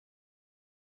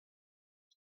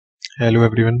Hello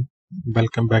everyone,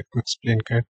 welcome back to Explain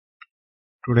CAD.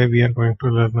 Today we are going to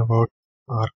learn about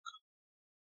arc.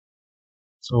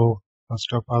 So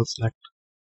first of all select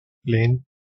plane,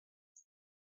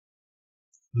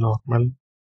 normal.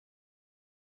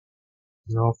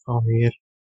 Now from here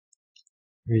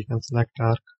we can select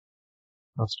arc.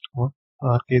 First one,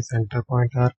 arc is center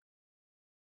point arc.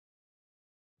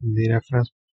 The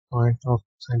reference point of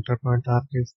center point arc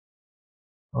is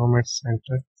from its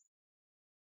center.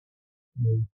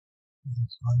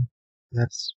 This one.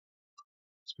 Let's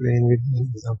explain with an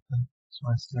example. So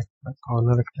I select the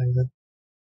corner rectangle.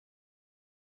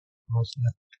 Now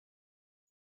select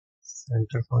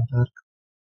center point arc.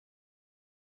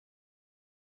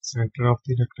 Center of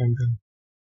the rectangle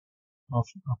of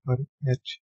upper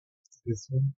edge. This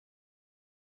one.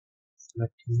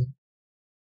 Select here.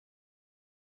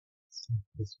 Select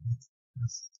this one.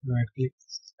 Yes. Right click.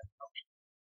 Select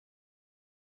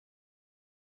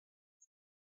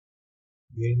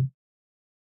again.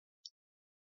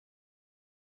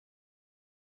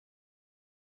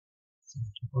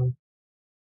 Center point.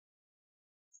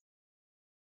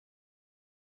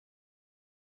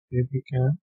 Here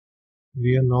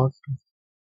we are not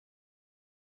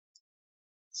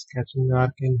sketching the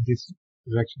arc in this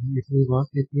direction.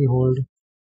 If we hold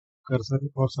cursor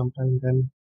for some time,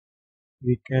 then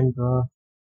we can draw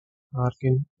arc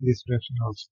in this direction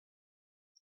also.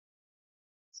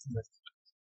 Select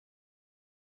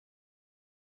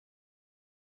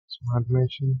smart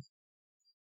dimension.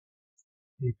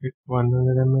 Keep it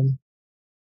 100 mm.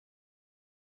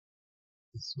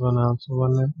 This one also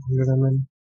 100 mm.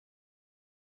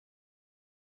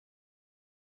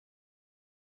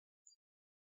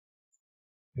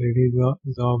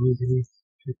 Radius job will be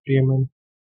 50 mm.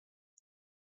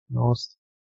 Now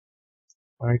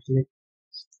right click.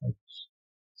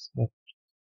 Select.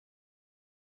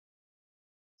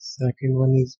 Second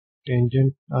one is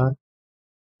tangent arc.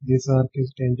 This arc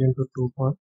is tangent to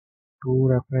two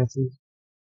references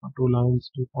or two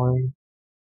lines to point.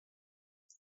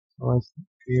 So I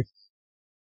create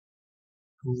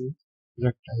two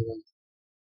rectangles.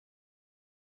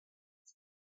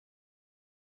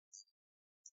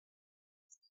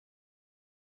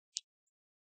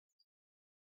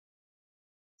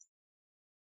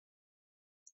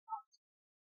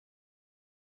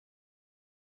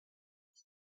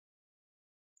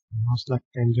 Now select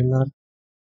tangent arc.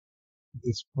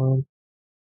 This point,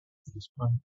 this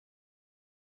point.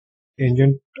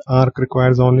 Tangent arc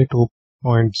requires only 2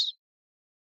 points.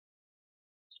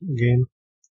 Again,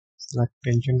 select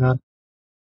tangent arc.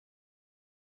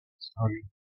 Sorry.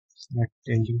 Select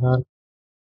tangent arc.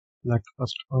 Select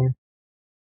first point.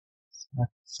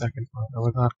 Select second point.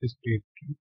 Our arc is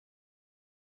created.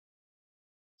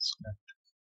 Select.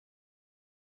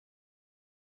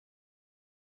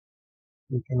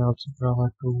 We can also draw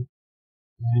our two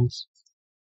lines.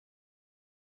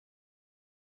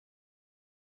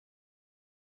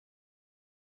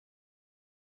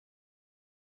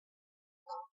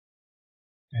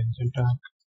 Tangent arc.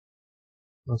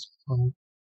 First point.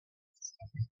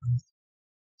 Second point.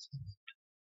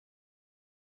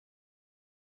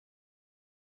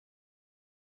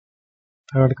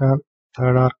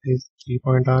 Third arc is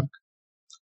 3-point arc.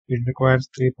 It requires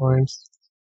 3 points.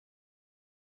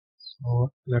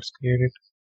 So let's create it.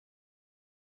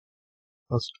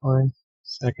 First point,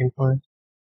 second point,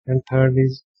 and third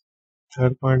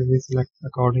point we select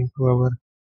according to our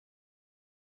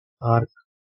arc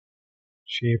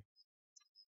shape.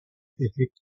 If we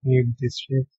need this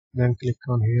shape, then click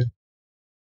on here.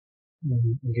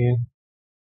 And again,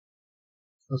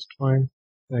 first point,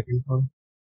 second point,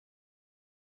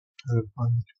 third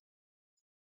point.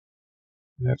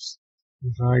 Let's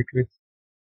draw it with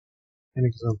an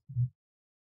example.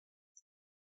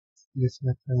 This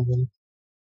rectangle,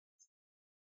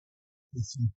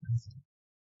 this rectangle.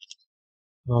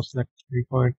 Now select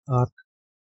 3-point arc.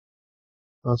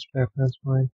 First reference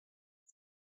point,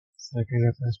 second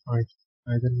reference point.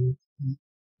 Either we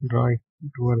draw it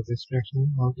towards this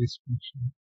direction or this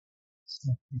direction.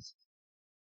 Select this.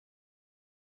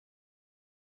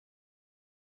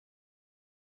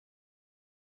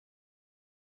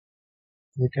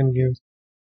 We can give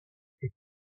it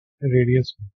a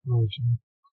radius motion.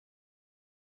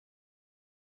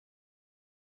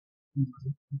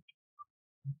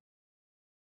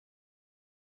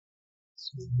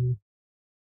 So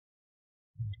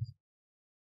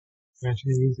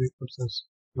actually use it process.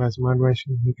 By smart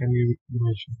dimension, we can give it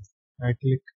dimension. Right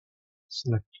click,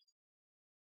 select.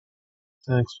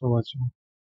 Thanks for watching.